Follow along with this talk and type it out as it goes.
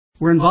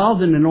We're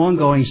involved in an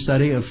ongoing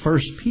study of 1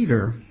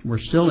 Peter. We're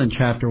still in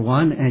chapter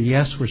 1, and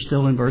yes, we're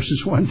still in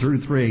verses 1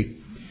 through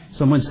 3.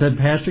 Someone said,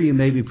 Pastor, you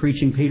may be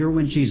preaching Peter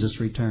when Jesus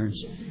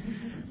returns.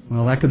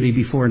 Well, that could be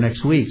before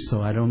next week,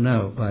 so I don't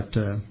know. But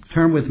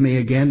turn with me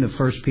again to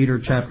 1 Peter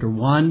chapter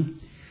 1.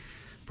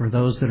 For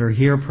those that are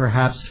here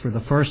perhaps for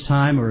the first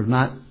time or have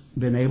not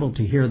been able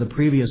to hear the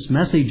previous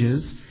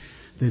messages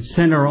that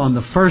center on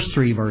the first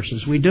 3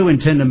 verses, we do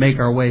intend to make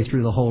our way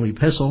through the whole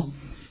epistle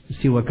to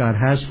see what God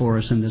has for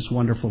us in this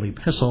wonderful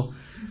epistle.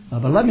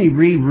 But let me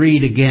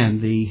reread again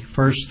the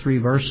first 3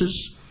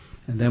 verses,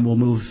 and then we'll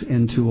move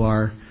into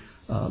our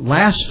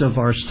last of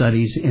our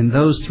studies in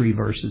those 3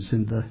 verses.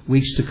 In the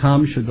weeks to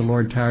come, should the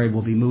Lord tarry,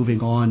 we'll be moving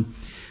on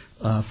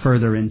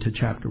further into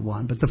chapter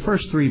 1. But the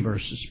first 3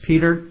 verses.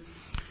 Peter,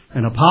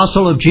 an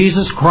apostle of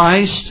Jesus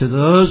Christ, to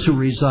those who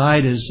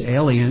reside as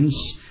aliens,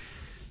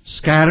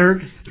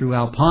 scattered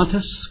throughout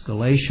Pontus,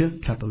 Galatia,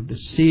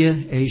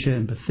 Cappadocia, Asia,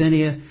 and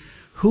Bithynia,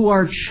 who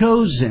are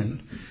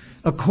chosen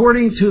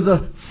according to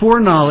the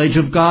foreknowledge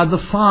of God the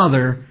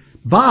Father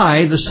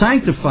by the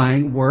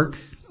sanctifying work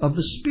of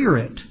the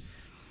Spirit,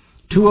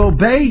 to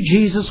obey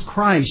Jesus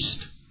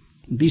Christ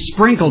and be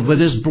sprinkled with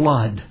His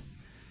blood.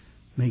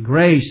 May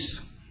grace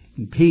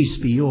and peace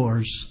be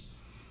yours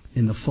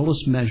in the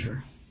fullest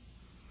measure.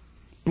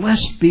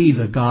 Blessed be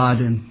the God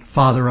and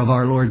Father of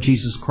our Lord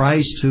Jesus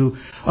Christ, who,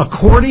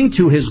 according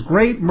to His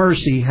great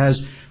mercy,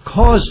 has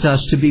caused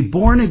us to be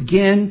born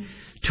again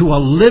to a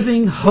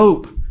living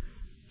hope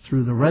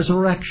through the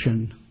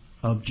resurrection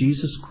of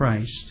Jesus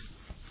Christ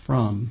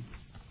from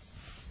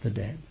the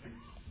dead.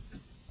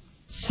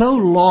 So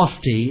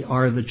lofty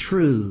are the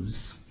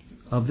truths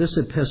of this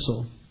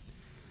epistle,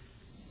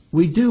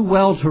 we do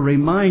well to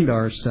remind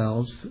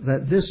ourselves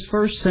that this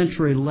first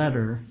century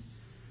letter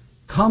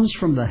comes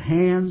from the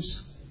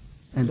hands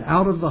and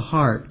out of the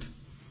heart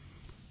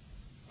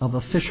of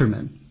a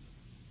fisherman.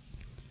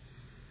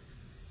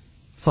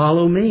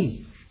 Follow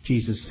me,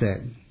 Jesus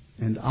said,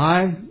 and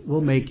I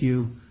will make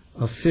you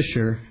a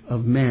fisher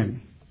of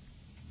men.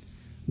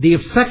 The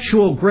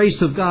effectual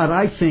grace of God,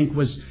 I think,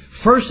 was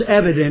first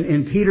evident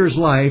in Peter's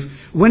life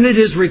when it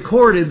is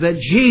recorded that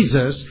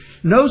Jesus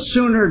no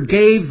sooner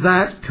gave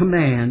that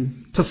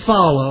command to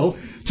follow,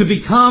 to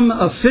become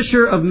a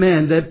fisher of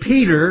men, that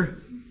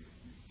Peter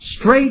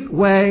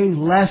straightway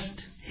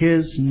left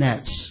his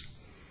nets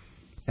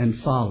and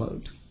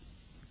followed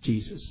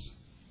Jesus.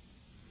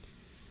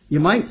 You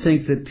might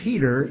think that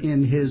Peter,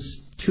 in his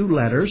 2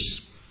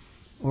 letters,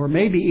 or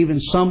maybe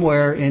even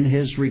somewhere in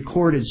his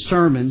recorded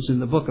sermons in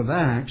the book of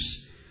Acts,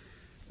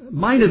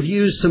 might have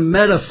used some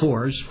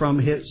metaphors from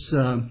his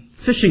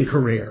fishing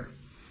career.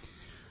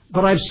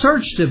 But I've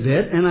searched a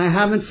bit and I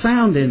haven't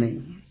found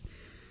any.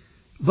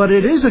 But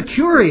it is a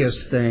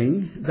curious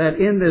thing that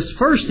in this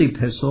first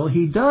epistle,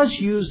 he does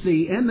use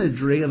the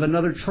imagery of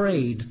another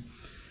trade,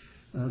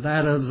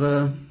 that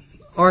of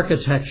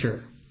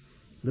architecture,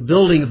 the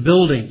building of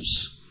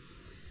buildings.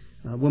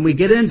 When we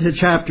get into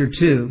chapter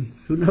 2,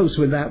 who knows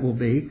when that will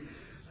be,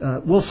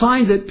 we'll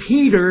find that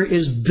Peter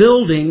is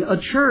building a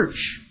church.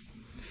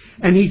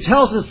 And he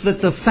tells us that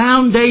the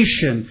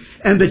foundation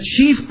and the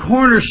chief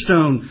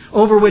cornerstone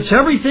over which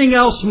everything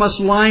else must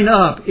line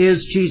up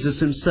is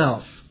Jesus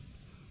Himself.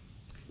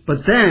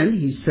 But then,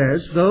 he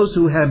says, those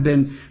who have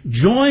been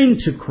joined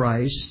to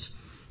Christ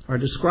are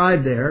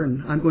described there,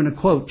 and I'm going to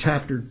quote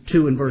chapter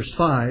 2 and verse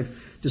 5,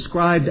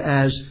 described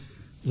as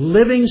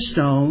living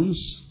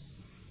stones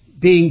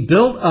being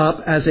built up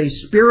as a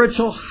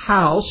spiritual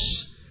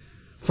house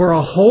for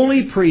a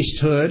holy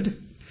priesthood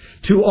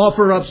to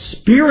offer up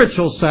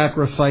spiritual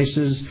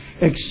sacrifices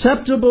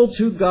acceptable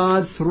to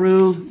God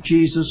through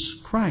Jesus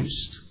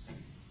Christ.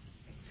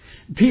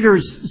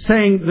 Peter's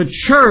saying the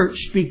church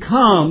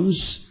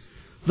becomes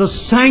the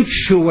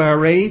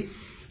sanctuary,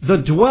 the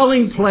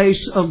dwelling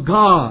place of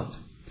God,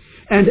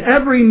 and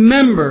every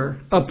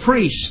member a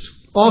priest,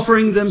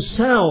 offering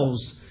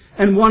themselves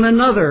and one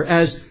another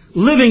as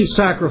living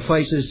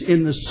sacrifices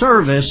in the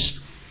service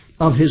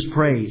of His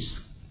praise.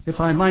 If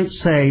I might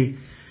say,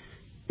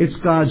 it's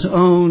God's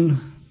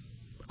own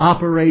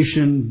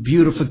Operation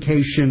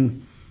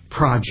Beautification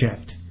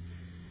project.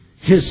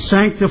 His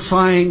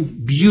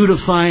sanctifying,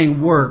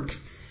 beautifying work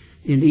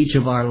in each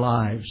of our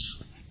lives,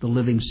 the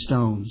living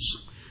stones.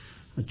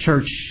 A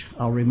church,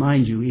 I'll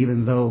remind you,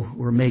 even though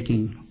we're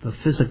making the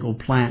physical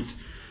plant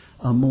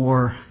a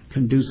more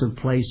conducive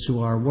place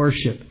to our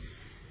worship,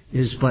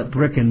 is but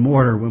brick and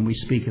mortar when we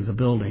speak of the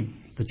building.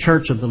 The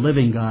church of the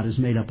living God is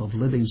made up of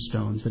living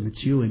stones, and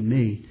it's you and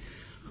me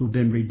who've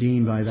been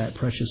redeemed by that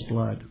precious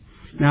blood.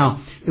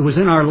 Now, it was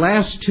in our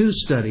last 2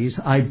 studies,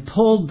 I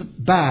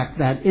pulled back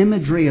that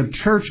imagery of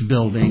church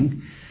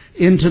building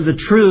into the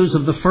truths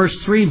of the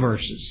first 3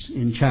 verses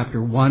in chapter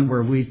 1,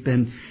 where we've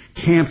been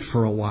camped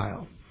for a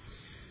while.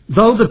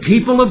 Though the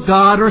people of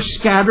God are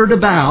scattered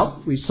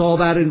about, we saw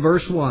that in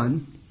verse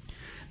 1,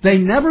 they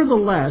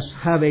nevertheless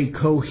have a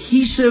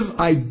cohesive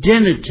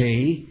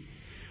identity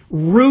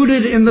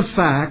rooted in the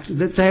fact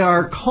that they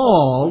are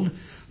called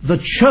the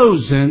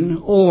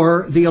chosen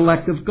or the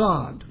elect of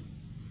God.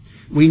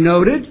 We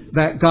noted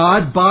that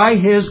God, by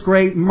His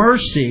great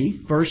mercy,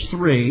 verse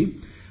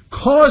 3,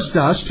 caused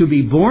us to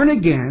be born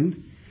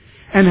again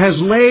and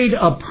has laid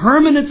a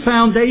permanent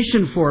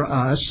foundation for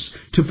us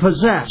to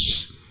possess.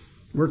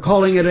 We're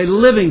calling it a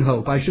living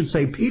hope. I should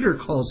say Peter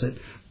calls it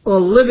a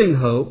living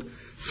hope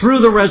through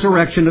the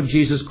resurrection of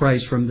Jesus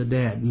Christ from the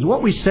dead. And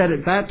what we said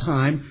at that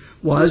time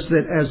was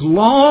that as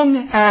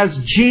long as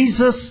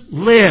Jesus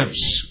lives,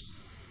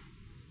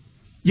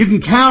 you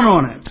can count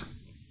on it,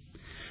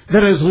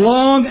 that as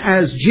long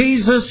as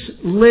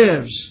Jesus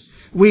lives,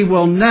 we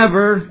will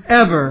never,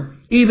 ever,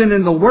 even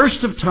in the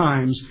worst of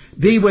times,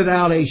 be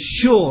without a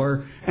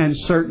sure and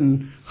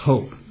certain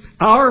hope.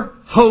 Our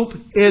hope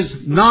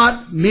is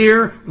not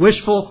mere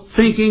wishful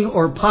thinking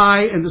or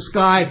pie in the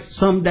sky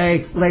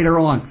someday later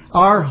on.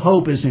 Our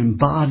hope is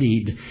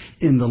embodied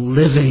in the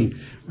living,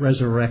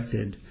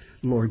 resurrected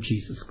Lord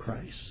Jesus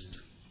Christ.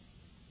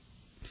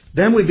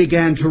 Then we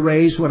began to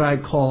raise what I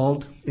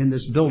called, in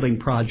this building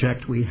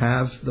project we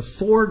have, the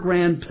 4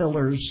 grand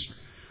pillars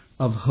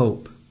of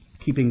hope,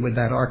 keeping with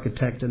that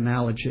architect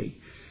analogy.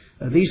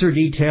 These are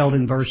detailed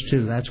in verse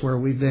 2. That's where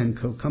we've been.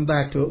 Come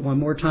back to it one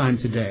more time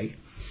today.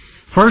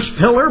 First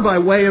pillar, by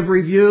way of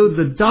review,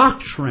 the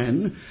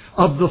doctrine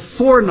of the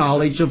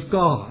foreknowledge of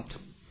God.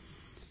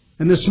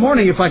 And this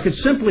morning, if I could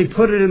simply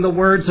put it in the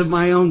words of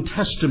my own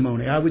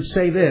testimony, I would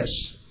say this.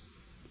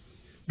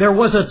 There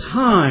was a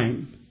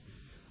time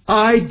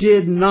I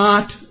did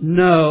not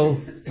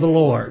know the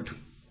Lord.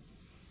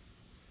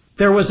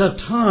 There was a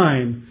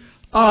time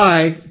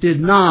I did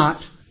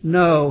not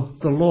know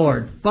the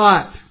Lord.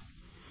 But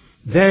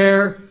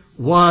there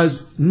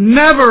was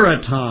never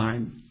a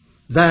time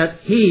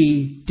that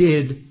He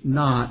did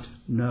not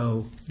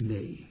know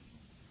me.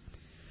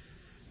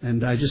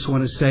 And I just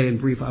want to say in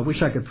brief, I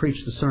wish I could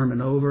preach the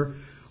sermon over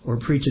or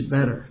preach it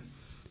better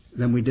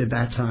than we did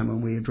that time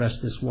when we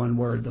addressed this one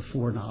word, the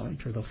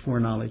foreknowledge, or the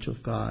foreknowledge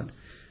of God.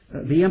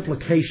 The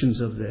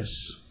implications of this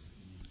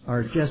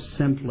are just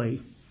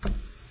simply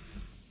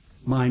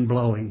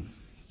mind-blowing,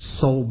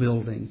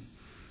 soul-building.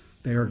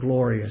 They are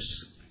glorious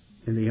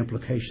in the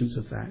implications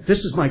of that. This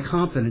is my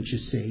confidence, you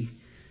see,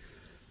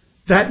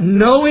 that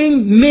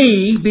knowing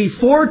me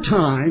before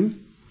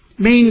time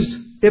means,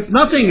 if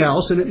nothing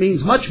else, and it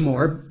means much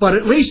more, but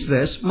at least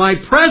this, my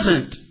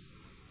present,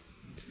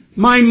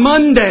 my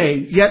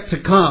Monday yet to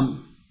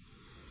come,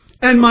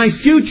 and my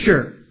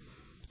future.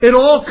 It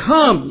all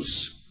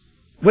comes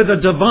with a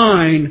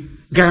divine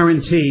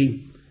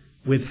guarantee,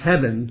 with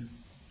heaven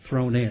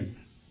thrown in.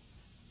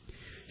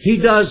 He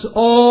does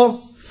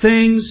all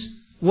things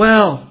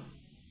well.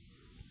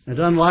 And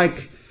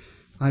unlike,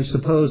 I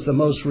suppose, the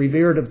most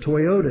revered of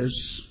Toyotas,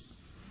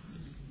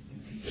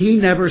 He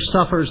never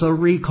suffers a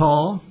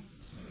recall,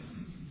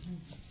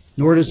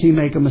 nor does He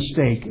make a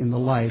mistake in the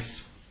life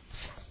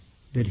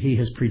that He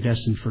has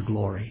predestined for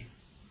glory.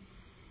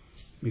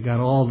 We got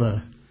all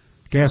the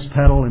gas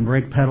pedal and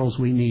brake pedals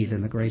we need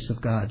in the grace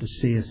of God to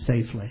see us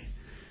safely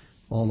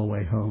all the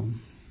way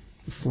home.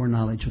 The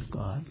foreknowledge of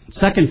God.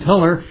 Second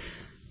pillar,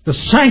 the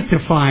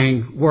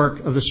sanctifying work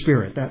of the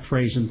Spirit. That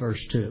phrase in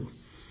verse 2.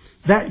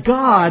 That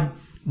God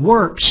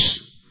works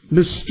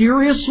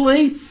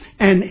mysteriously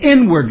and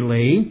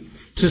inwardly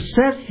to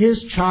set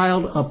His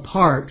child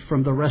apart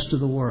from the rest of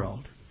the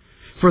world,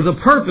 for the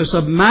purpose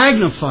of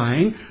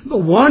magnifying the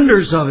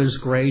wonders of His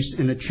grace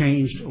in a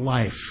changed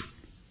life.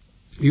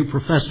 You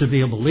profess to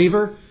be a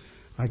believer.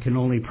 I can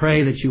only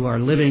pray that you are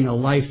living a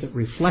life that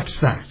reflects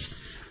that,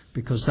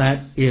 because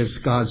that is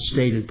God's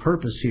stated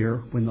purpose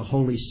here when the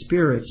Holy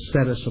Spirit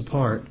set us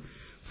apart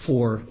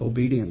for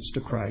obedience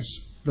to Christ.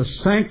 The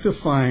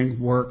sanctifying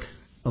work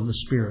of the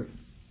Spirit.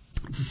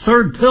 The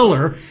third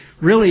pillar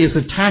really is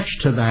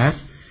attached to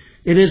that.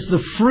 It is the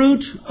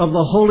fruit of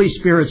the Holy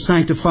Spirit's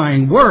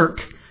sanctifying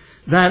work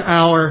that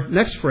our,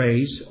 next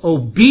phrase,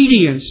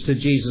 obedience to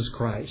Jesus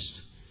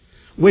Christ,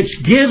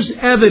 which gives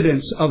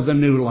evidence of the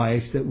new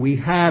life that we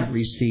have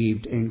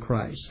received in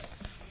Christ.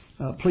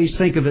 Please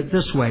think of it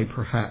this way,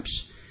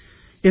 perhaps.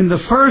 In the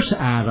first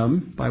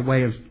Adam, by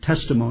way of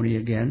testimony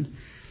again,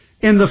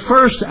 in the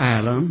first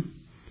Adam,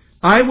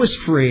 I was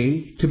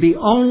free to be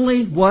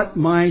only what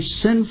my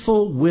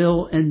sinful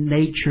will and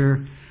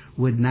nature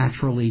would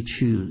naturally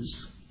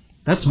choose.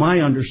 That's my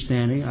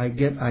understanding.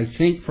 I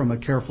think from a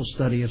careful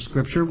study of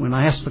Scripture. When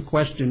I ask the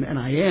question, and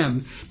I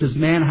am, does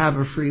man have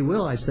a free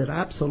will? I said,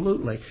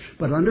 absolutely.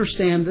 But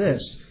understand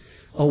this,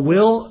 a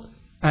will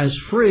as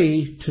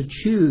free to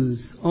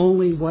choose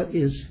only what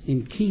is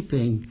in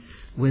keeping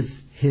with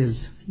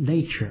his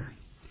nature.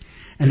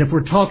 And if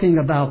we're talking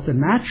about the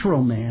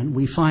natural man,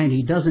 we find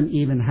he doesn't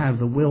even have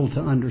the will to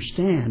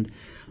understand,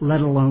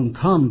 let alone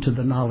come to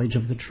the knowledge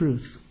of the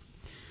truth.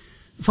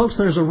 Folks,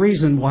 there's a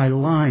reason why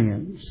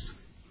lions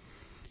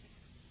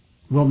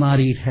will not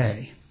eat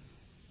hay.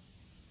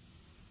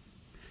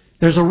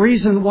 There's a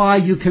reason why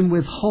you can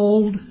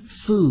withhold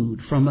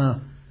food from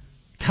a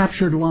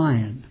captured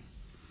lion.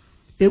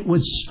 It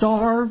would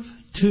starve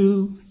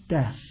to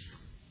death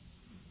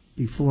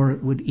before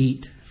it would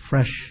eat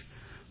fresh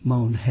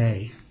mown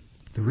hay.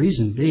 The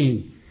reason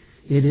being,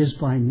 it is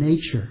by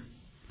nature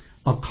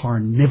a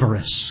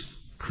carnivorous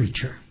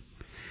creature.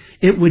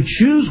 It would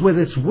choose with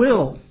its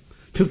will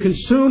to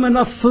consume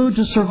enough food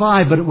to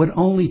survive, but it would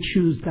only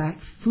choose that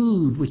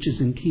food which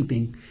is in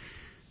keeping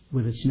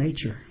with its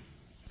nature.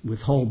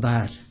 Withhold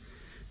that,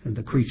 and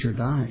the creature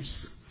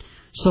dies.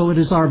 So it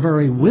is our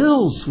very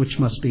wills which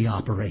must be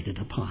operated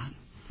upon.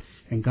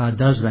 And God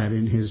does that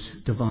in His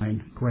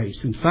divine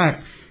grace. In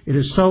fact, it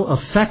is so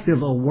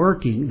effective a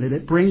working that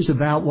it brings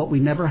about what we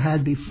never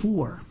had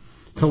before.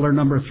 Pillar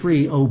number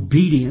 3,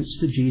 obedience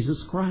to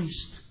Jesus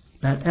Christ.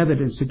 That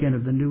evidence again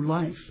of the new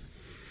life.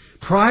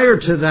 Prior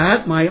to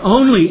that, my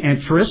only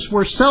interests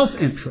were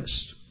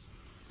self-interest,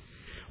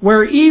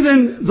 where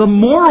even the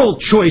moral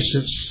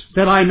choices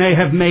that I may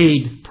have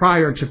made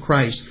prior to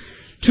Christ,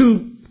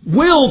 to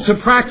will to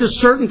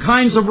practice certain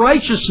kinds of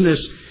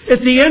righteousness,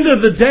 at the end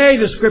of the day,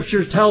 the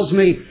Scripture tells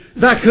me,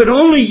 that could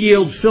only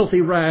yield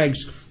filthy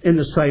rags in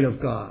the sight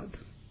of God.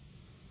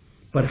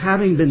 But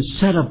having been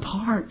set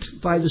apart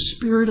by the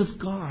Spirit of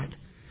God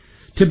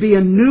to be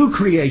a new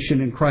creation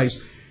in Christ,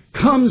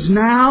 comes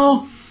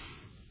now,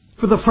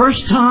 for the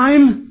first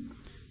time,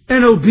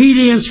 an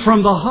obedience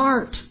from the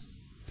heart.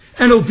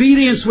 An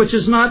obedience which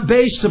is not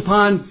based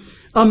upon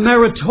a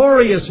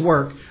meritorious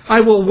work.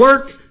 I will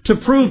work to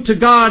prove to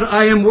God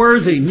I am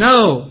worthy.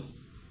 No.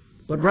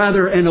 But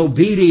rather an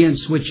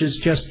obedience which is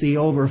just the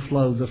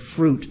overflow, the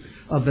fruit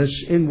of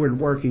this inward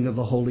working of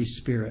the Holy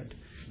Spirit.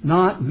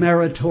 Not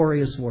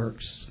meritorious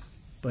works,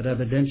 but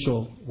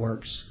evidential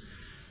works.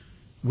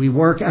 We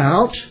work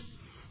out,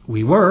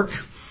 we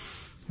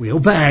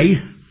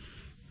obey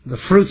the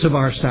fruits of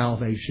our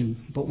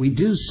salvation, but we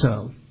do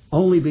so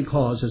only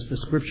because, as the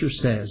Scripture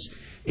says,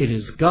 it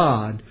is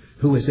God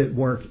who is at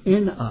work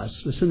in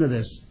us. Listen to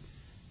this.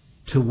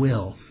 To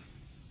will,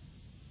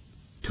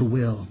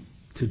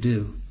 to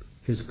do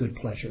His good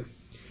pleasure.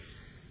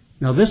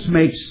 Now this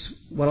makes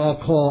what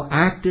I'll call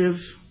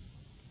active,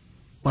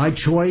 by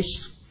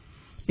choice,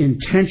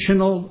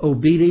 intentional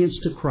obedience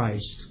to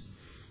Christ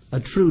a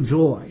true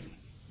joy,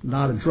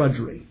 not a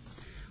drudgery.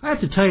 I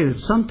have to tell you that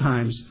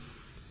sometimes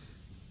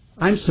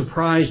I'm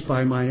surprised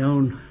by my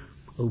own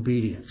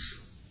obedience.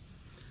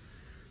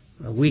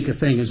 A weak a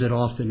thing as it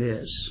often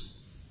is.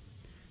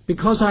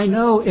 Because I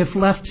know if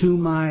left to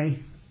my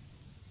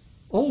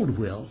old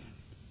will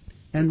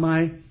and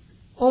my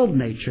old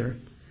nature,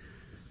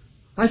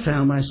 I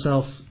found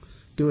myself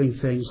doing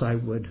things I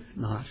would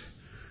not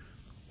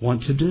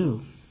want to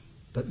do.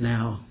 But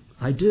now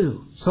I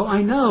do. So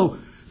I know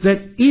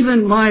that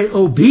even my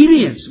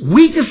obedience,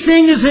 weak a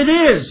thing as it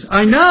is,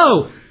 I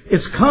know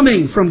it's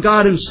coming from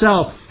God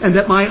Himself, and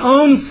that my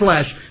own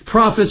flesh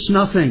profits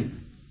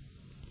nothing.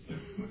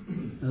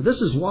 Now,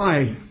 this is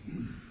why,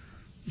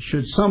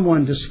 should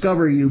someone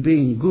discover you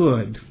being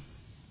good,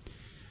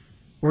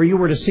 or you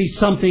were to see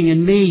something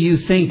in me you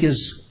think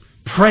is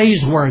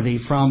praiseworthy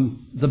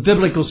from the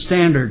biblical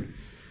standard,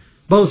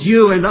 both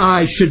you and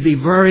I should be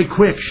very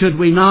quick, should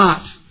we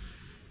not,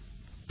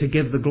 to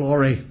give the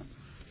glory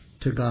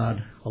to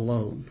God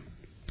alone.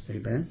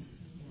 Amen?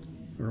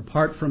 Or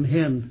apart from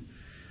Him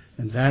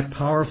and that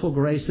powerful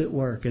grace at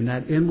work and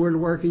that inward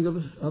working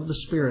of the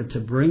Spirit to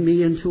bring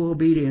me into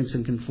obedience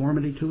and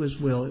conformity to His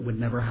will, it would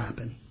never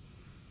happen.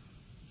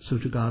 So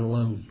to God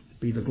alone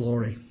be the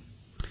glory.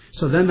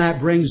 So then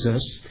that brings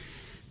us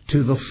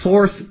to the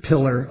fourth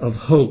pillar of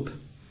hope,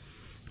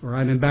 or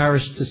I'm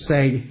embarrassed to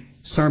say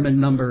sermon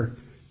number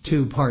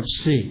 2, part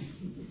C.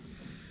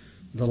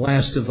 The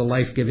last of the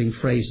life-giving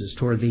phrases.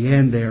 Toward the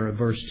end there of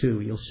verse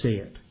 2, you'll see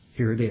it.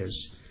 Here it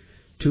is.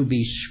 To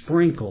be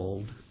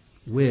sprinkled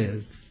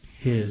with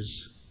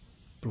His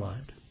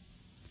blood.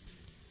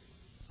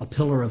 A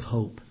pillar of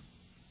hope.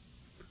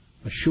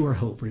 A sure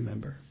hope,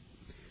 remember.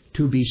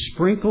 To be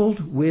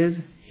sprinkled with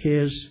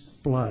His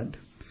blood.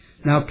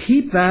 Now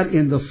keep that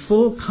in the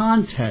full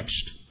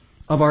context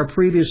of our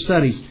previous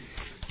studies.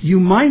 You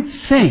might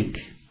think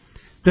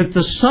that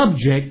the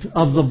subject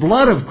of the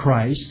blood of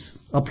Christ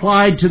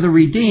applied to the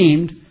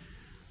redeemed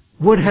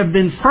would have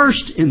been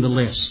first in the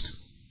list.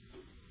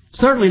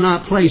 Certainly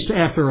not placed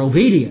after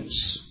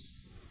obedience.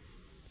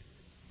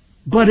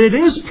 But it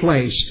is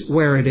placed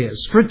where it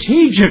is,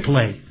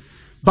 strategically,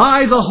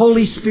 by the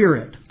Holy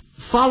Spirit.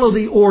 Follow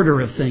the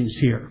order of things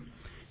here.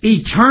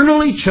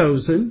 Eternally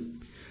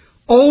chosen,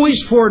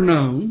 always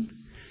foreknown,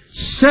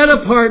 set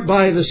apart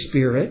by the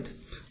Spirit,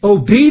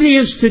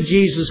 obedience to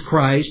Jesus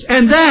Christ,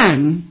 and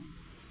then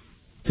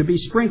to be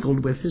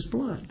sprinkled with His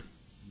blood.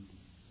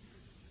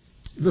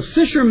 The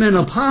fisherman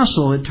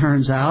apostle, it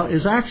turns out,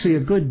 is actually a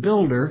good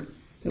builder,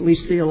 at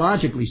least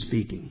theologically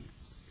speaking.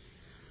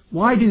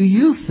 Why do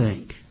you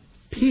think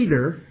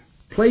Peter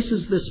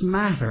places this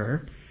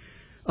matter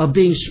of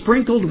being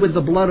sprinkled with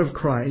the blood of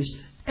Christ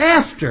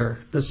after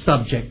the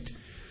subject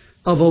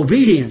of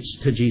obedience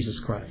to Jesus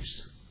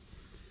Christ?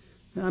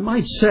 Now, I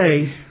might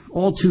say,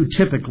 all too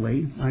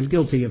typically, I'm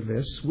guilty of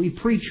this, we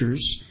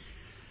preachers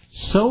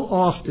so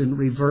often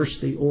reverse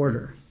the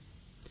order.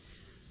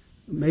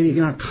 Maybe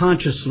not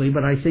consciously,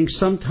 but I think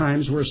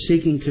sometimes we're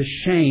seeking to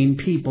shame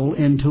people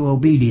into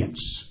obedience.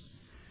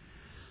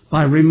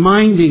 by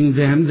reminding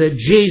them that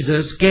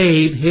Jesus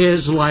gave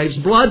His life's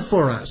blood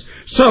for us.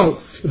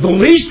 So, the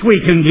least we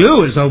can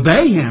do is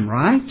obey Him,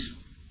 right?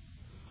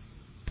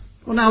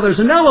 Well, now there's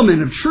an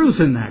element of truth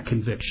in that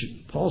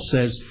conviction. Paul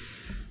says,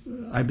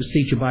 I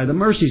beseech you by the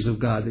mercies of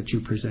God that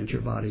you present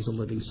your bodies a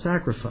living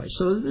sacrifice.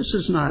 So this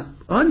is not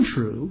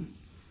untrue,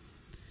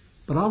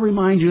 but I'll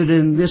remind you that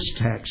in this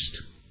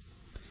text,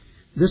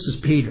 this is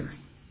Peter.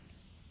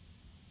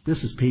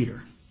 This is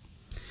Peter.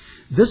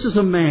 This is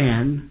a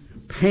man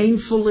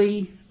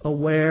painfully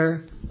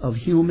aware of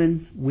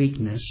human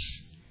weakness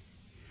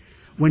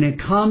when it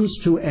comes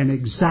to an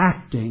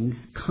exacting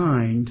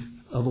kind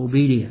of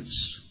obedience.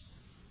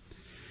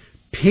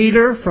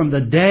 Peter, from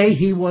the day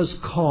he was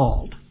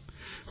called,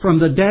 from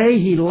the day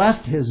he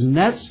left his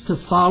nets to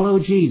follow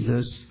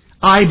Jesus,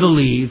 I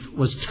believe,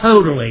 was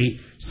totally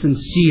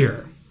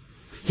sincere.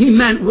 He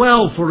meant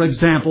well, for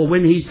example,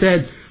 when he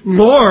said,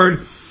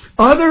 Lord,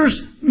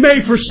 others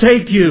may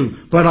forsake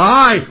you, but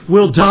I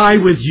will die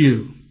with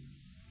you.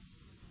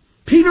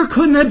 Peter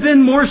couldn't have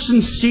been more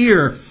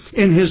sincere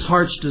in his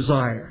heart's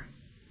desire.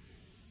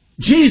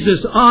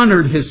 Jesus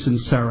honored his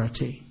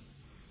sincerity.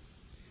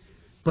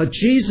 But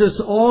Jesus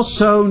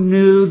also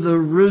knew the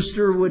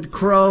rooster would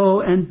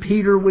crow and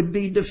Peter would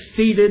be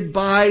defeated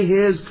by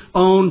his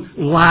own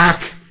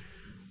lack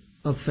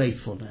of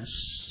faithfulness.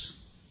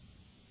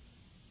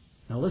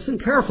 Now listen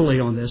carefully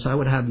on this. I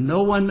would have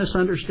no one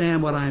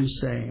misunderstand what I'm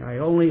saying. I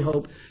only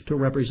hope to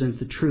represent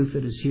the truth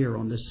that is here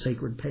on this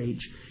sacred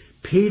page.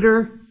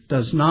 Peter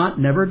does not,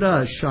 never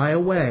does, shy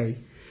away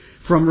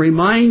from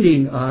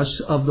reminding us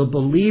of the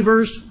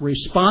believer's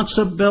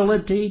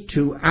responsibility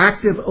to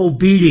active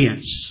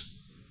obedience.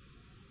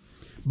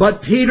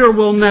 But Peter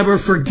will never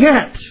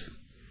forget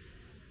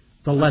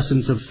the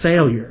lessons of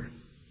failure.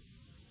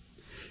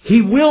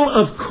 He will,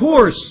 of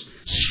course,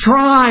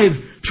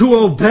 strive to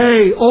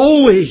obey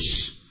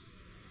always.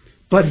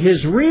 But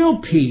his real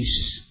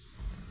peace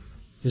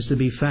is to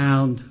be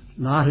found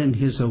not in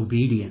his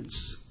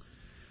obedience,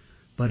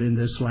 but in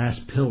this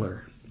last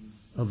pillar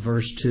of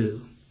verse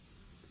 2.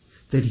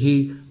 That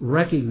he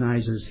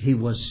recognizes he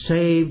was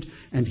saved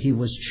and he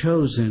was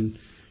chosen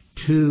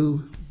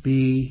to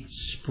be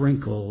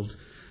sprinkled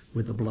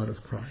with the blood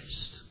of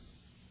Christ.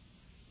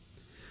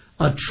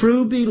 A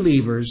true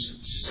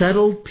believer's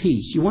settled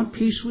peace. You want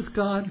peace with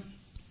God?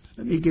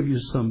 Let me give you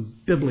some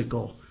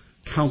biblical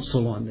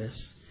counsel on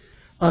this.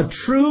 A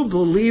true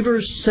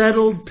believer's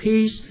settled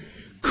peace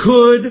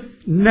could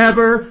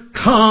never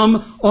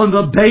come on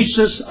the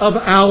basis of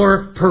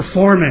our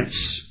performance.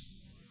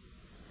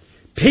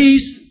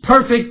 Peace,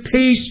 perfect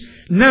peace,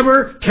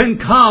 never can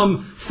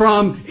come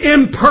from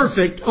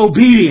imperfect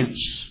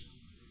obedience.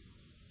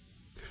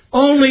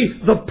 Only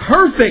the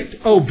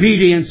perfect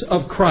obedience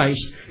of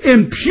Christ,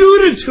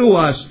 imputed to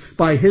us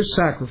by His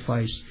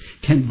sacrifice,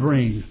 can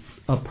bring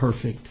a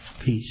perfect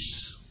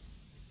peace.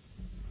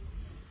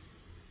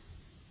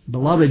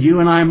 Beloved, you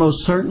and I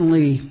most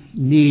certainly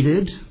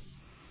needed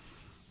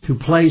to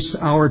place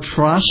our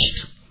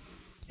trust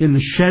in the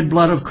shed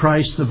blood of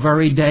Christ the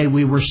very day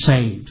we were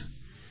saved.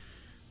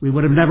 We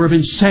would have never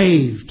been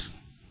saved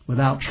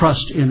without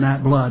trust in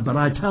that blood. But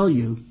I tell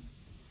you,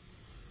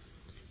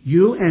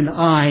 you and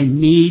I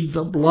need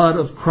the blood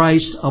of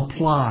Christ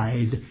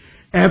applied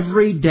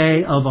every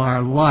day of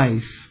our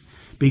life,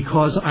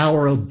 because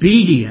our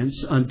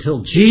obedience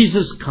until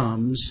Jesus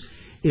comes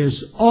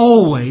is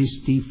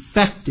always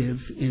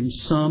defective in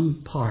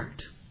some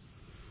part.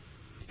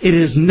 It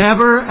is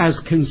never as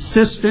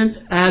consistent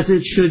as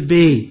it should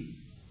be.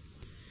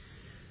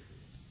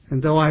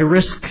 And though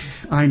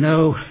I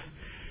know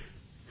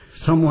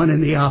someone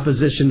in the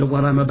opposition to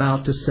what I'm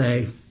about to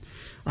say,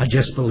 I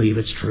just believe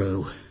it's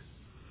true.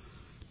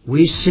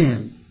 We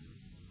sin,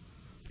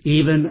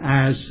 even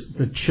as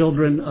the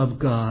children of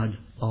God,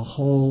 a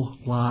whole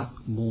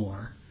lot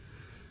more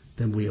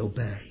than we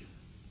obey.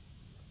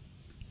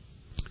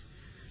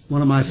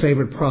 One of my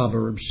favorite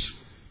proverbs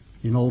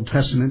in Old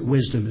Testament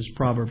wisdom is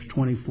Proverbs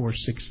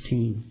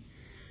 24:16.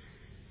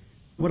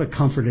 What a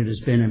comfort it has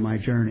been in my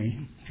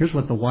journey. Here's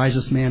what the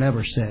wisest man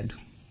ever said.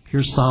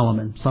 Here's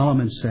Solomon.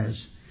 Solomon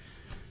says,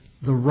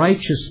 the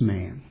righteous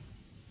man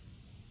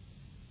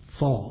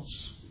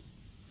falls.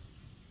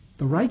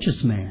 The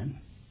righteous man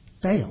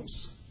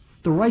fails.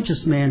 The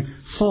righteous man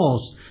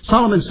falls.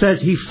 Solomon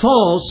says he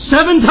falls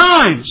 7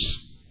 times.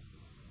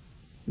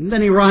 And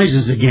then he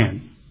rises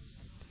again.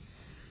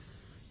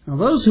 Now,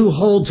 those who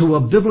hold to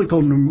a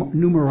biblical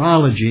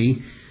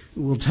numerology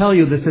will tell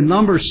you that the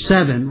number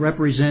 7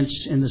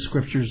 represents in the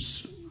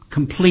Scriptures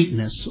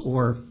completeness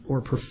or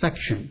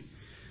perfection.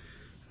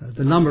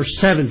 The number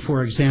 7,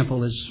 for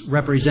example, is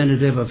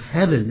representative of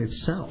heaven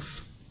itself.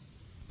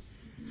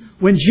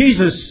 When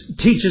Jesus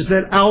teaches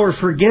that our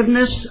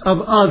forgiveness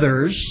of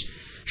others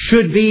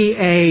should be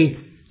a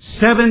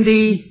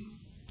 70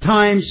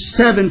 times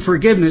 7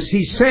 forgiveness,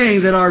 He's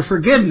saying that our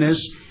forgiveness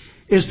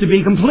is to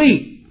be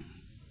complete.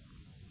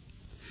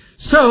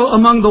 So,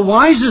 among the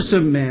wisest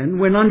of men,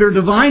 when under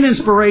divine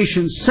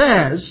inspiration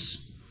says,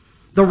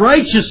 the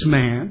righteous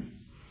man,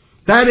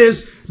 that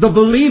is, the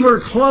believer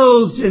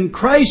clothed in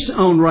Christ's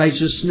own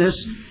righteousness,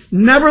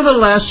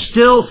 nevertheless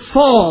still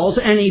falls,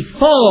 and he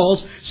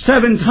falls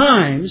 7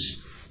 times.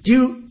 Do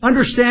you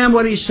understand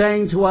what he's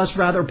saying to us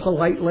rather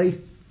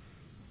politely?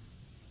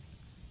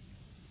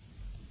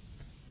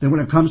 Then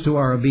when it comes to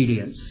our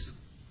obedience,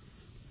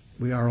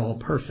 we are all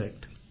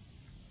perfect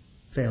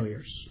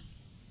failures.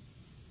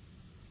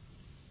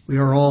 We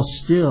are all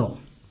still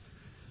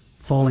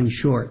falling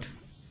short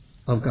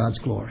of God's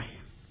glory.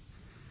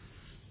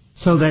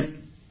 So that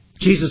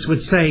Jesus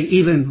would say,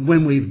 even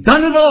when we've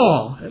done it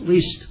all, at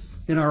least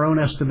in our own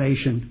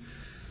estimation,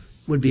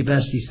 would be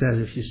best, he says,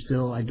 if you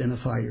still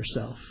identify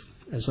yourself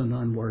as an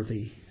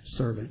unworthy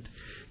servant.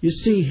 You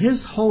see,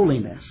 his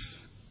holiness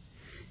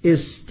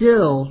is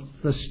still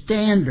the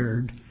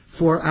standard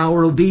for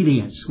our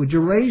obedience. Would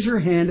you raise your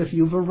hand if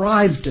you've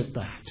arrived at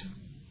that?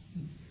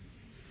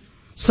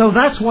 So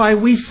that's why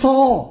we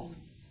fall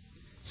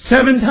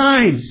 7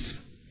 times.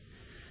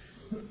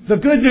 The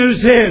good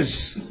news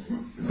is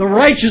the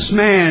righteous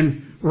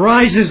man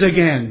rises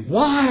again.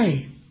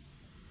 Why?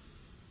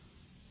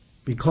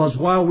 Because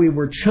while we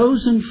were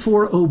chosen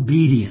for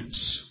obedience,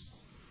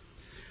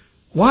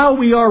 while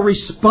we are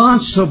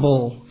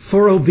responsible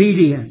for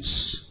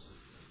obedience,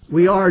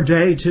 we are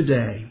day to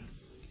day,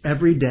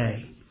 every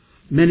day,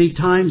 many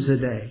times a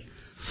day,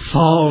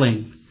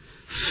 falling,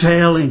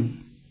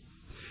 failing.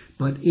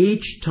 But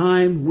each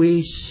time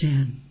we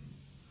sin,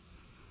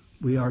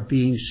 we are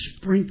being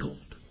sprinkled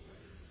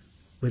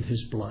with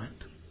his blood.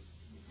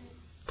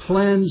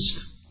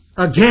 Cleansed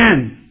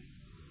again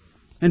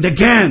and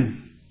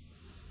again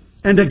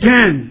and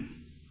again.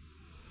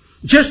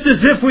 Just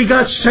as if we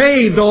got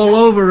saved all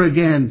over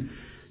again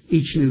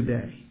each new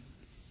day.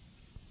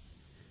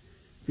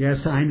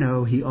 Yes, I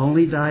know he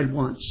only died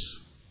once.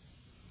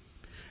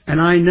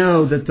 And I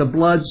know that the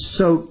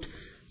blood-soaked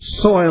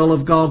soil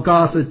of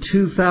Golgotha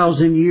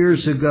 2,000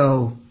 years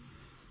ago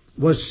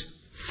was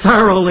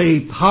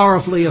thoroughly,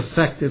 powerfully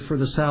effective for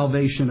the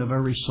salvation of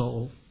every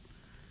soul.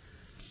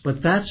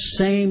 But that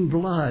same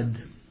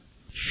blood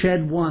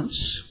shed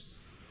once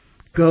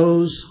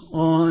goes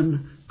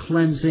on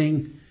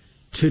cleansing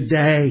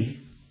today,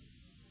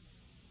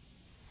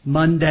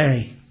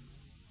 Monday,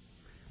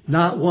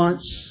 not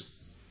once,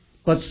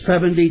 but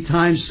 70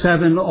 times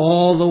 7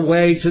 all the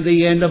way to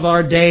the end of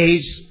our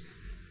days.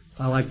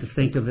 I like to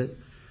think of it,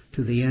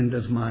 to the end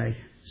of my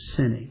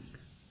sinning.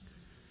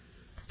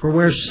 For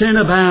where sin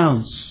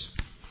abounds,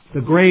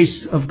 the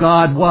grace of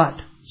God,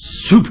 what?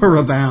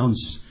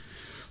 Superabounds.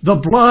 The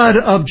blood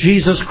of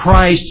Jesus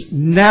Christ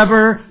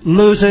never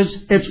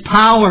loses its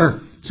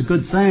power. It's a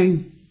good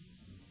thing.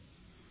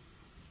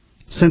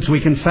 Since we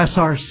confess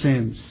our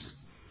sins,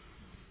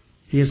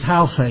 he is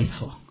how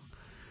faithful?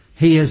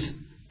 He is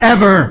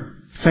ever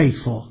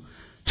faithful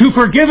to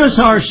forgive us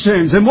our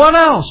sins. And what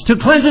else? To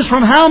cleanse us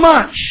from how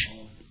much?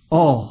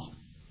 All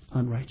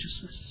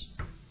unrighteousness.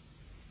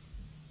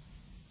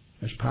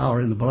 There's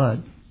power in the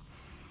blood.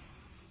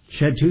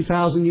 Shed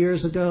 2,000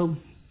 years ago,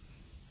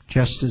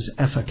 just as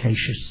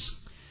efficacious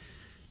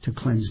to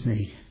cleanse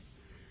me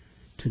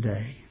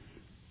today.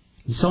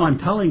 And so I'm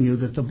telling you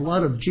that the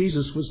blood of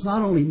Jesus was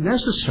not only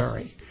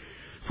necessary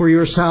for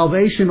your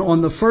salvation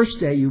on the first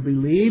day you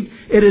believed,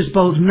 it is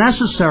both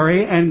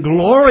necessary and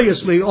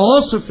gloriously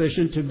all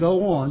sufficient to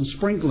go on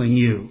sprinkling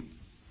you,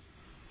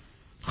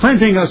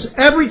 cleansing us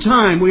every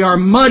time we are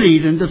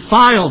muddied and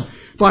defiled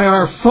by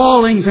our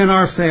fallings and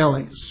our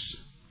failings.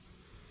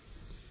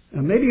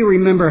 Now, maybe you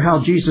remember how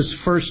Jesus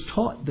first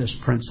taught this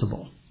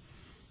principle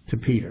to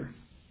Peter.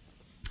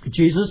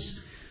 Jesus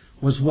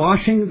was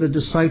washing the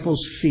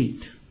disciples'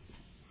 feet,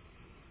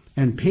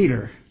 and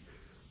Peter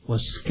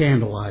was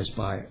scandalized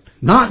by it.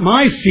 Not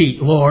my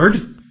feet,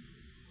 Lord.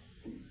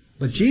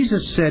 But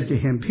Jesus said to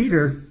him,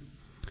 Peter,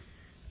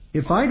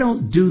 if I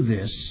don't do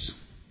this,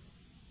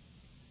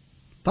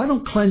 if I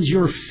don't cleanse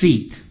your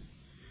feet,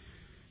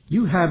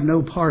 you have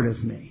no part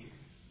of me.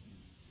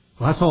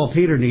 Well, that's all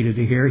Peter needed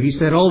to hear. He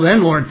said, oh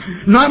then, Lord,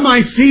 not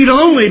my feet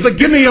only, but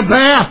give me a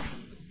bath.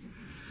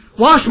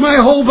 Wash my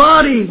whole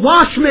body.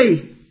 Wash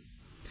me.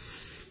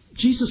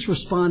 Jesus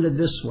responded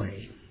this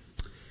way.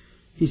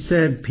 He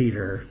said,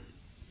 Peter,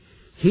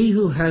 he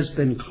who has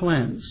been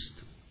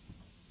cleansed,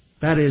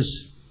 that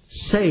is,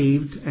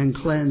 saved and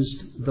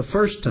cleansed the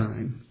first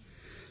time,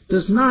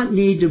 does not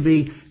need to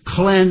be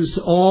cleansed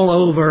all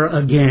over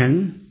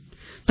again,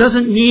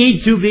 doesn't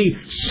need to be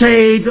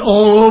saved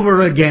all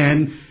over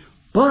again,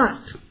 but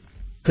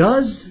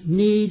does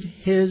need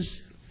his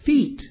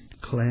feet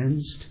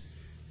cleansed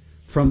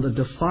from the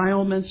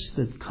defilements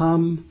that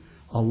come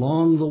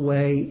along the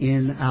way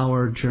in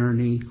our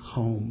journey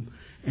home.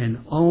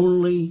 And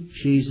only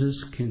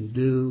Jesus can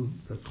do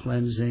the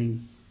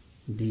cleansing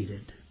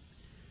needed.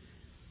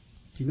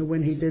 Do you know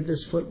when he did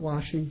this foot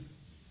washing?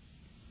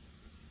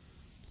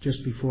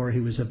 Just before he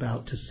was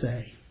about to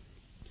say,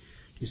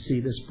 you see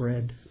this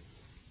bread?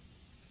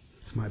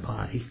 It's my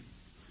body,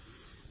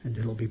 and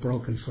it'll be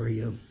broken for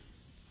you.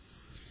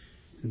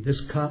 And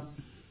this cup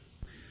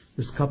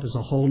is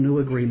a whole new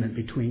agreement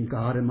between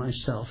God and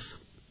myself,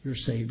 your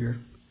Savior,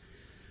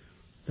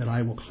 that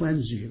I will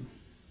cleanse you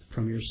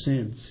from your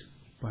sins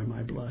by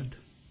my blood.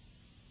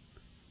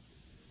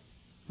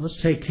 Let's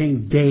take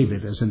King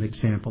David as an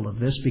example of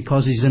this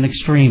because he's an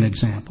extreme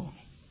example.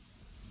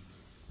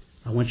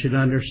 I want you to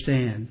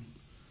understand,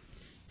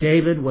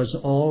 David was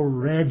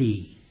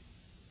already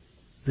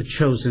the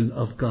chosen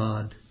of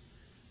God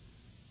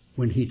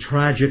when he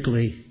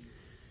tragically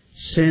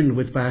sinned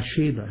with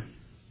Bathsheba.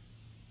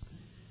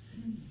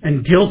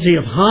 And guilty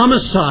of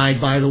homicide,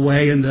 by the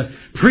way, in the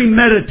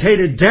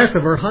premeditated death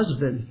of her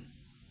husband.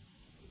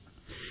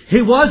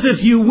 He was,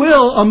 if you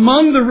will,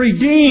 among the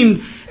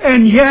redeemed,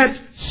 and yet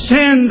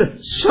sinned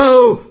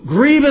so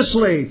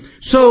grievously,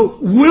 so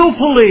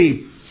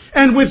willfully,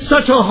 and with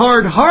such a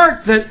hard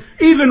heart that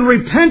even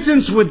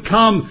repentance would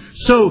come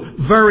so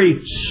very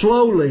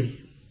slowly.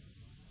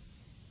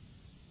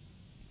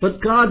 But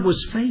God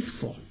was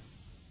faithful.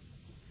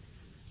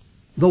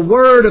 The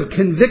word of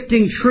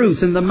convicting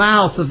truth in the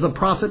mouth of the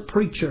prophet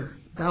preacher,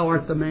 thou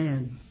art the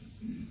man.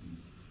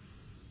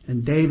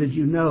 And David,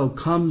 you know,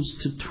 comes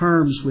to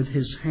terms with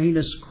his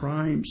heinous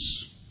crimes.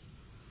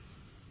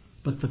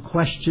 But the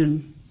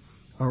question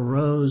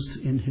arose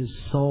in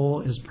his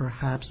soul as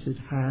perhaps it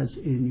has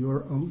in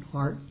your own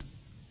heart.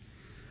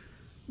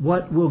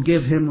 What will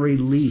give him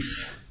relief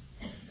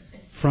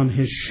from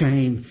his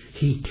shame?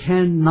 He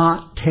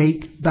cannot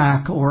take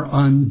back or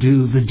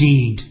undo the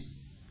deed.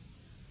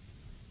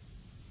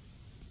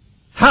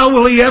 How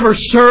will he ever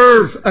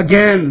serve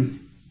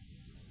again?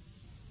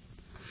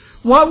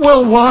 What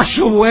will wash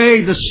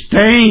away the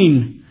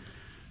stain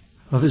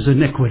of his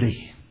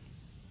iniquity?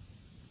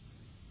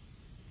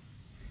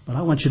 But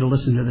I want you to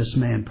listen to this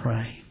man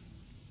pray.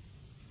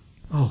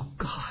 Oh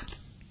God,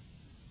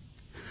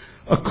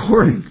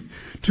 according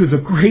to the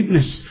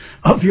greatness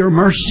of your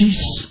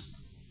mercies,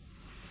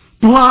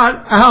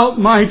 blot out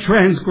my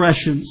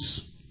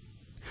transgressions.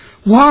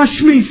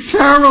 Wash me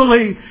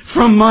thoroughly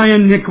from my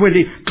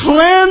iniquity.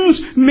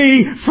 Cleanse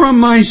me from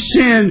my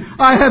sin.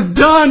 I have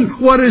done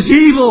what is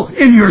evil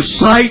in your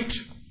sight.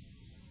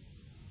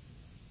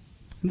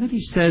 And then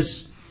he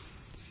says,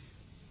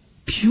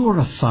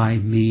 purify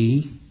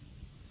me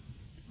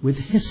with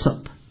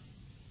hyssop,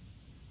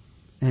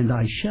 and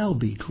I shall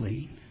be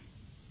clean.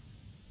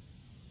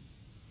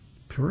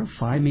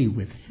 Purify me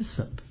with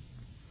hyssop.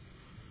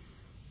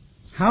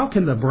 How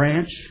can the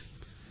branch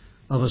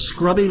of a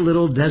scrubby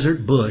little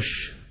desert bush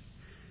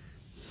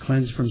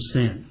cleanse from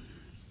sin?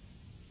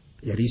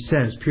 Yet he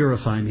says,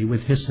 purify me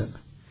with hyssop.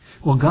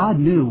 Well, God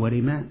knew what he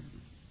meant.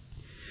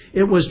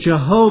 It was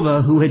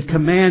Jehovah who had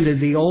commanded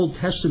the Old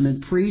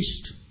Testament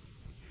priest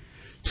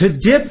to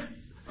dip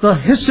the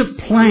hyssop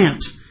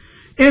plant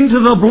into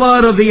the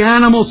blood of the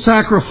animal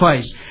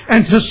sacrifice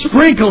and to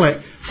sprinkle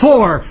it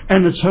for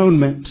an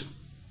atonement.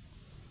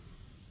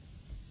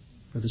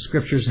 For the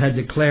Scriptures had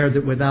declared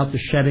that without the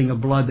shedding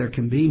of blood there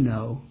can be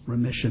no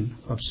remission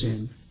of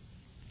sin.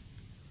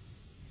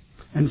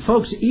 And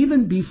folks,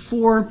 even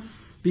before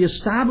the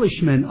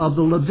establishment of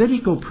the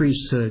Levitical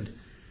priesthood,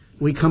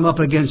 we come up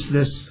against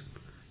this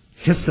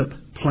hyssop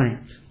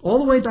plant. All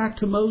the way back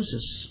to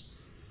Moses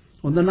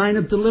on the night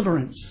of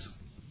deliverance,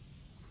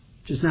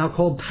 which is now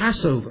called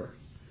Passover.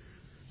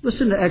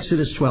 Listen to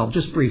Exodus 12,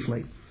 just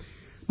briefly.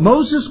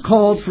 Moses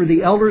called for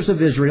the elders of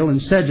Israel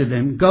and said to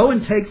them, go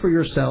and take for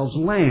yourselves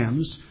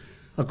lambs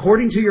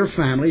according to your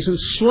families and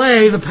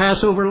slay the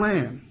Passover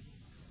lamb.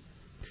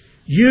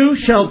 You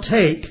shall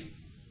take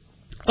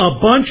a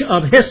bunch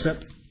of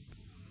hyssop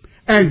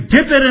and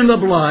dip it in the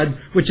blood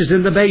which is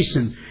in the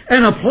basin,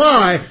 and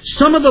apply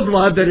some of the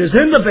blood that is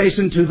in the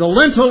basin to the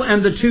lintel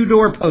and the two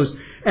doorposts.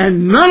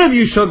 And none of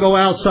you shall go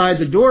outside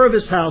the door of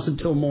his house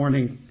until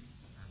morning.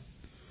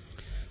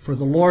 For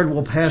the Lord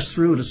will pass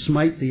through to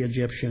smite the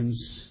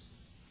Egyptians.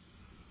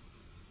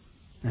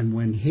 And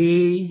when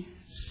he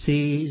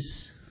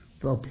sees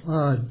the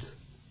blood,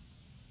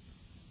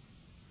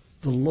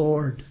 the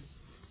Lord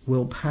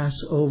will pass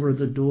over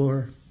the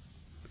door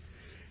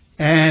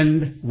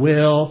and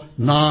will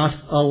not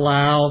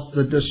allow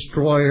the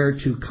destroyer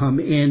to come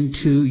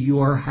into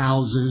your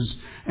houses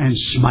and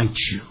smite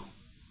you.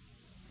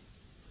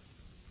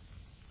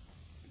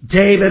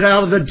 David,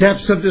 out of the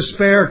depths of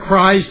despair,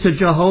 cries to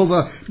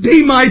Jehovah,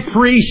 be my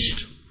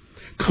priest.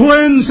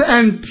 Cleanse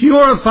and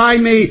purify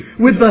me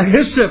with the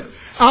hyssop.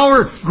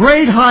 Our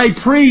great high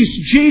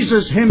priest,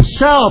 Jesus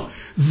himself,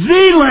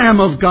 the Lamb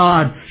of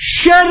God,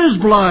 shed his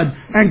blood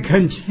and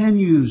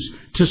continues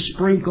to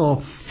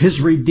sprinkle his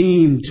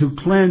redeemed, to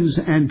cleanse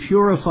and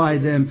purify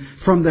them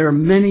from their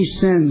many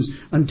sins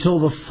until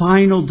the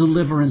final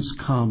deliverance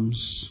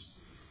comes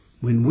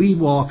when we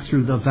walk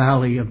through the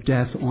valley of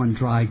death on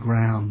dry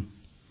ground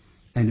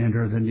and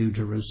enter the New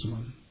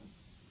Jerusalem,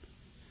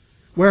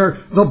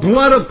 where the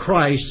blood of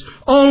Christ,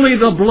 only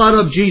the blood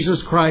of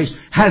Jesus Christ,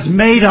 has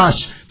made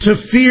us to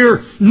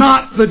fear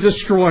not the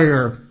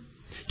destroyer,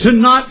 to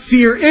not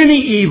fear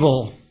any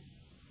evil.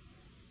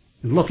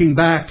 And looking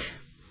back,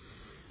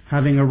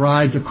 having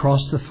arrived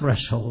across the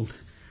threshold,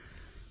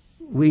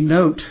 we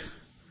note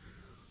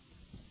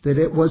that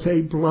it was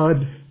a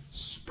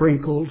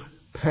blood-sprinkled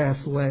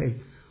pathway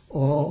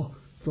all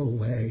the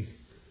way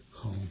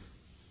home.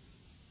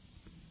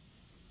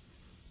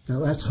 Now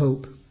that's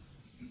hope.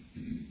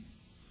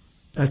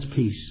 That's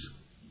peace.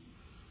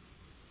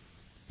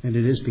 And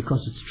it is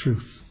because it's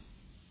truth.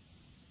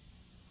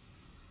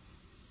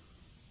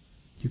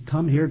 You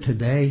come here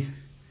today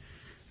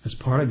as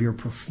part of your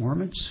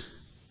performance,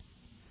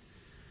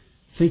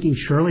 thinking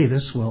surely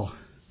this will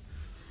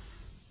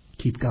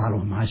keep God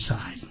on my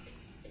side.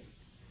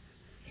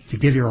 To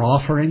give your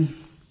offering,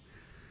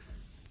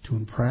 to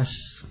impress,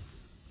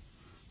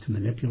 to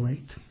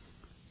manipulate?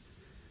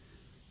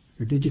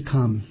 Or did you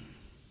come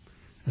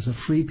as a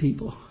free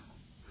people,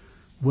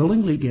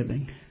 willingly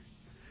giving,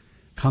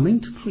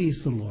 coming to please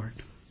the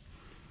Lord,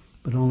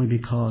 but only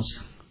because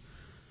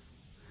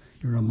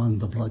you're among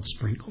the blood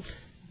sprinkled?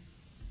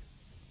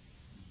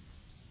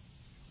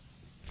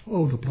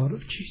 Oh, the blood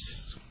of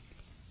Jesus.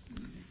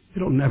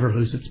 It'll never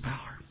lose its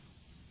power.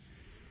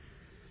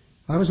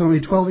 I was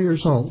only 12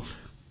 years old,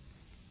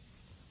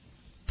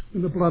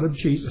 and the blood of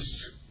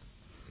Jesus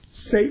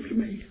saved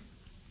me.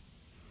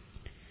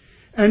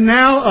 And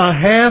now, a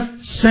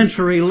half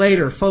century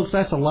later, folks,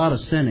 that's a lot of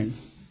sinning.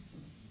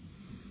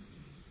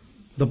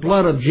 The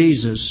blood of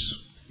Jesus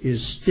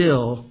is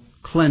still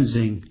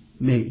cleansing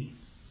me.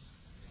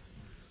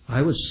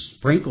 I was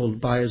sprinkled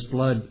by His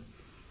blood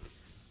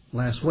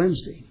last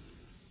Wednesday.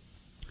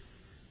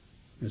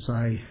 As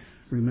I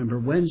remember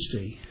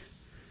Wednesday,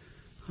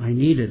 I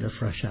needed a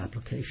fresh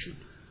application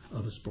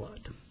of His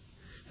blood.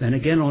 Then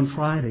again on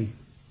Friday.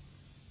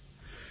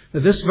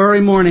 This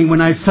very morning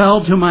when I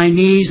fell to my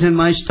knees in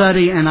my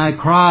study and I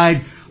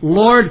cried,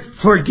 Lord,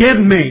 forgive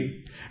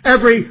me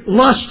every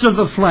lust of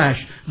the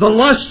flesh, the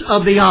lust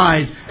of the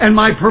eyes, and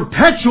my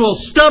perpetual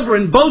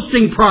stubborn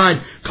boasting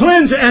pride.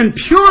 Cleanse and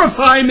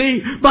purify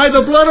me by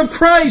the blood of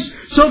Christ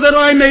so that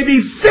I may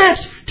be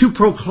fit to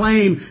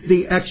proclaim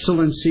the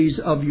excellencies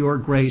of your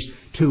grace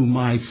to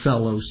my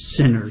fellow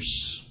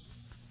sinners.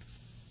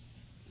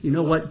 You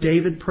know what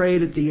David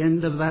prayed at the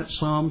end of that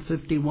Psalm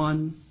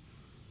 51?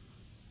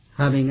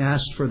 Having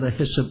asked for the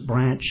hyssop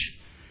branch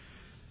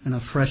and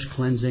a fresh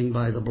cleansing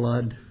by the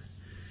blood,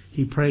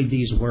 he prayed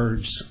these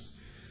words,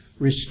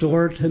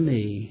 restore to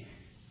me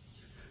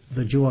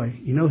the joy.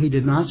 You know, he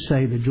did not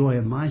say the joy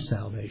of my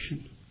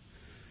salvation.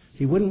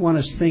 He wouldn't want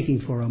us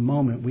thinking for a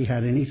moment we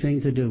had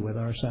anything to do with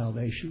our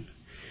salvation.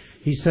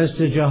 He says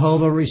to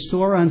Jehovah,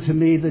 restore unto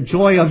me the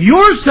joy of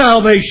your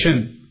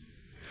salvation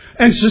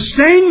and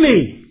sustain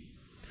me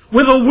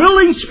with a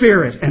willing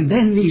spirit. And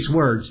then these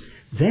words,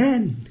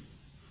 then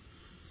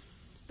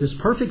this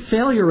perfect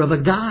failure of a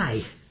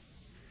guy,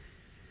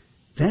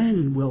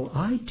 then will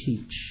I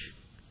teach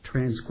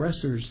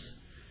transgressors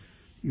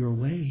your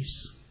ways.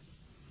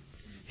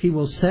 He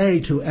will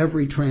say to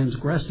every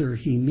transgressor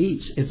he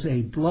meets, it's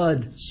a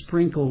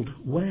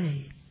blood-sprinkled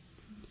way.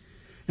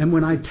 And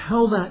when I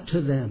tell that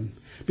to them,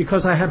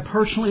 because I have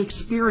personally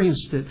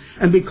experienced it,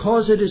 and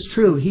because it is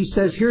true, he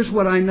says, here's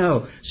what I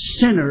know.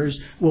 Sinners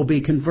will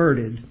be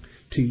converted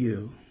to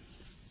you.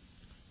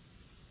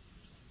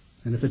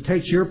 And if it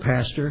takes your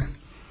pastor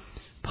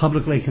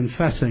publicly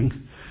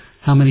confessing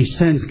how many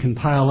sins can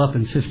pile up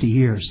in 50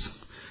 years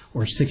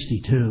or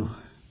 62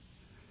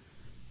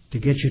 to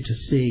get you to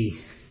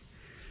see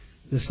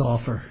this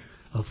offer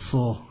of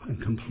full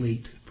and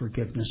complete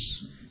forgiveness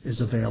is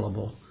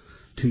available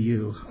to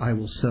you, I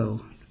will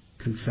so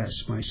confess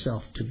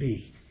myself to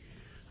be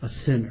a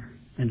sinner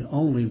and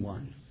only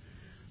one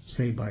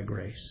saved by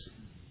grace.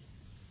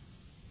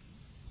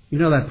 You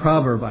know that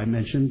proverb I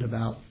mentioned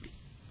about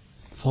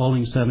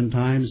falling 7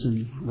 times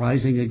and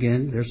rising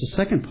again? There's a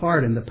second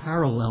part in the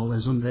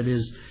parallelism that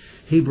is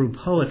Hebrew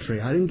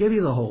poetry. I didn't give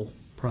you the whole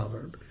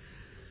proverb.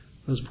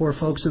 Those poor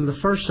folks in the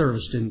first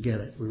service didn't get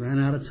it. We ran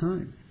out of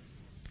time.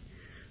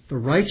 The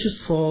righteous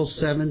falls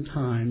 7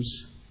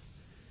 times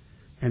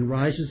and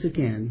rises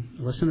again.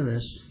 Listen to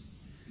this.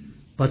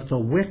 But the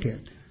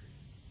wicked,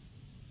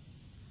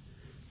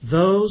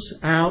 those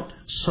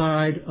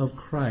outside of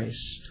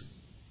Christ,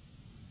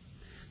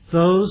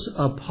 those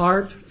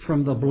apart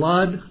from the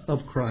blood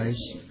of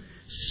Christ,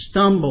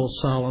 stumble,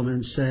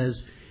 Solomon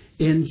says,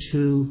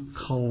 into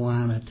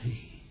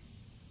calamity.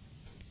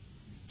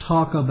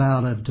 Talk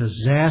about a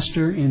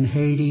disaster in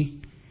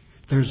Haiti.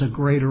 There's a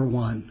greater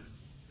one.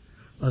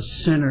 A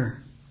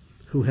sinner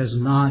who has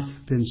not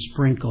been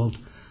sprinkled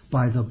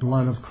by the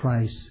blood of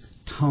Christ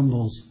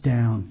tumbles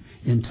down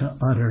into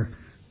utter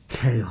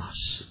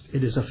chaos.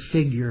 It is a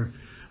figure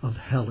of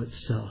hell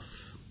itself.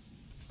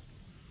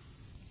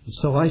 And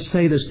so I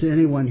say this to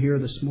anyone here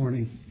this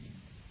morning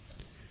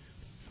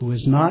who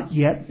has not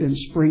yet been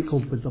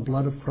sprinkled with the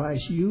blood of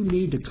Christ. You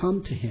need to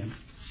come to Him.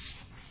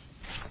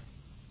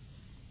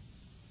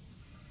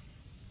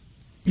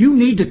 You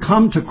need to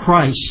come to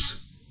Christ.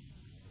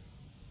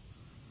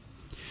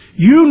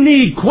 You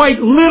need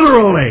quite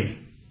literally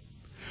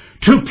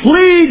to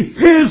plead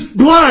His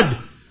blood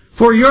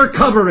for your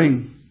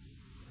covering,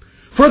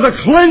 for the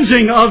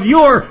cleansing of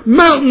your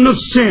mountain of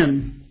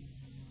sin.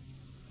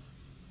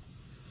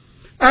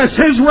 As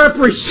His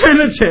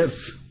representative,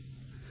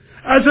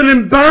 as an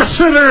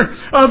ambassador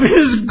of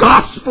His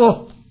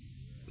gospel,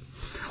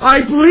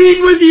 I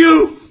plead with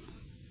you,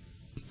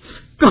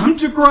 come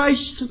to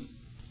Christ.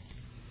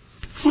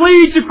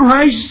 Flee to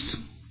Christ.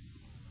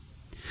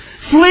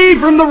 Flee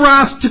from the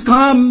wrath to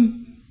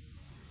come.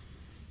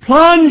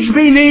 Plunge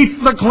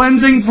beneath the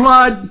cleansing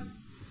flood.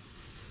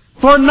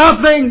 For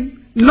nothing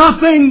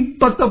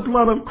but the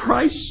blood of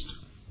Christ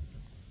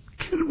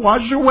can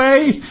wash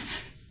away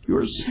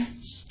your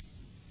sins.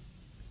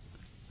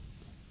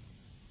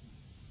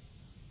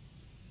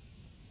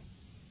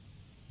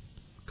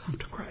 Come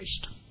to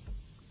Christ.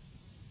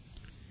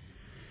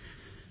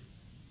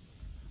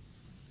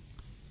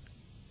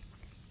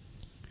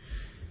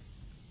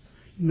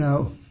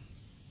 No.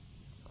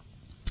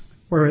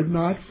 Were it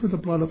not for the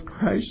blood of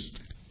Christ,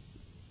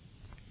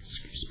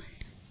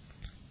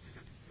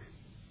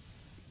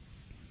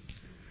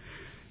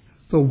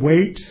 the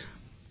weight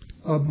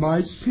of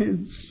my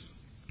sins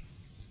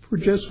for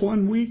just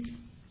 1 week,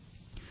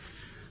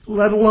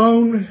 let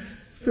alone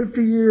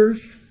 50 years,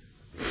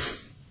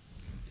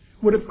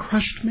 would have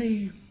crushed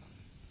me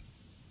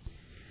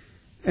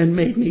and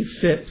made me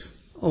fit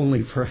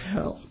only for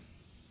hell.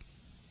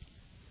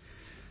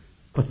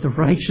 But the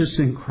righteous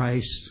in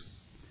Christ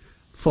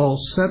fall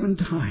 7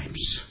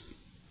 times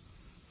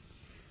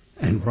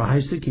and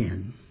rise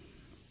again.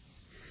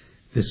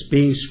 This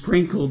being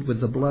sprinkled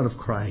with the blood of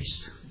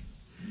Christ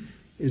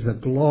is a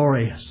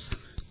glorious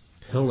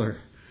pillar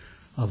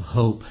of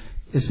hope.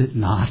 Is it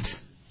not?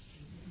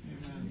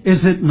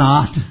 Is it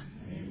not?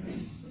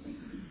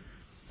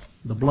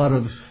 The blood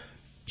of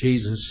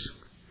Jesus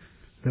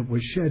that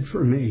was shed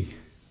for me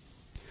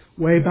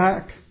way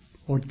back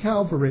on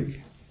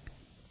Calvary.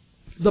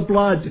 The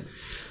blood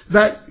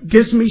that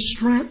gives me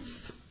strength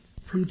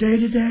from day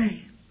to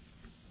day.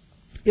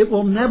 It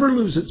will never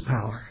lose its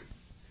power.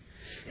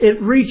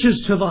 It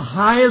reaches to the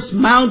highest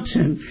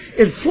mountain.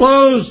 It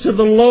flows to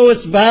the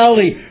lowest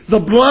valley. The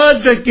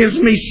blood that gives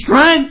me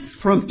strength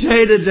from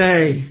day to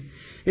day.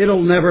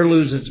 It'll never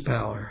lose its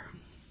power.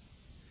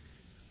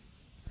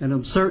 And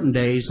on certain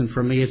days, and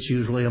for me it's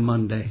usually a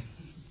Monday,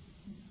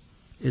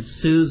 it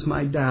soothes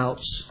my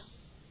doubts.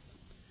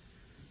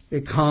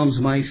 It calms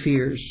my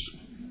fears.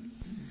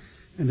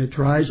 And it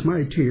dries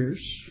my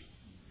tears.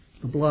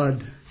 The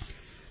blood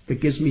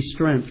that gives me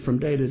strength from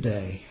day to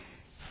day.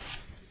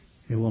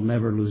 It will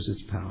never lose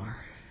its power.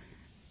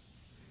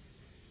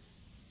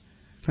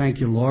 Thank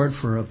you, Lord,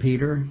 for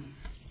Peter,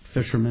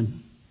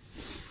 fisherman,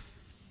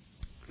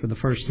 for the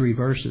first 3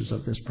 verses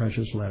of this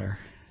precious letter.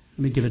 Let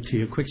me give it to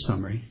you, a quick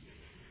summary.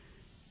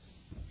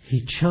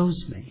 He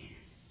chose me.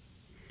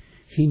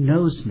 He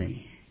knows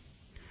me.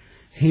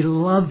 He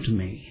loved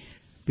me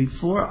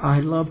before I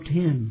loved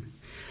him.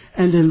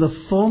 And in the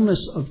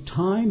fullness of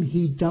time,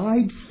 he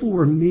died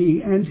for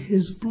me, and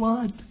his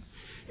blood,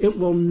 it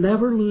will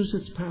never lose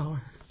its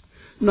power.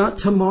 Not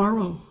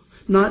tomorrow,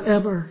 not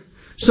ever.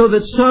 So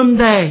that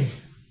someday,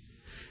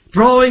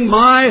 drawing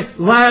my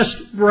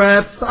last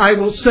breath, I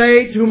will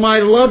say to my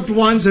loved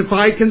ones, if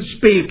I can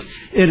speak,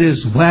 it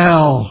is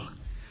well.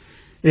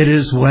 It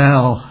is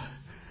well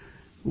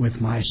with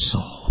my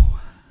soul.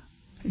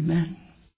 Amen.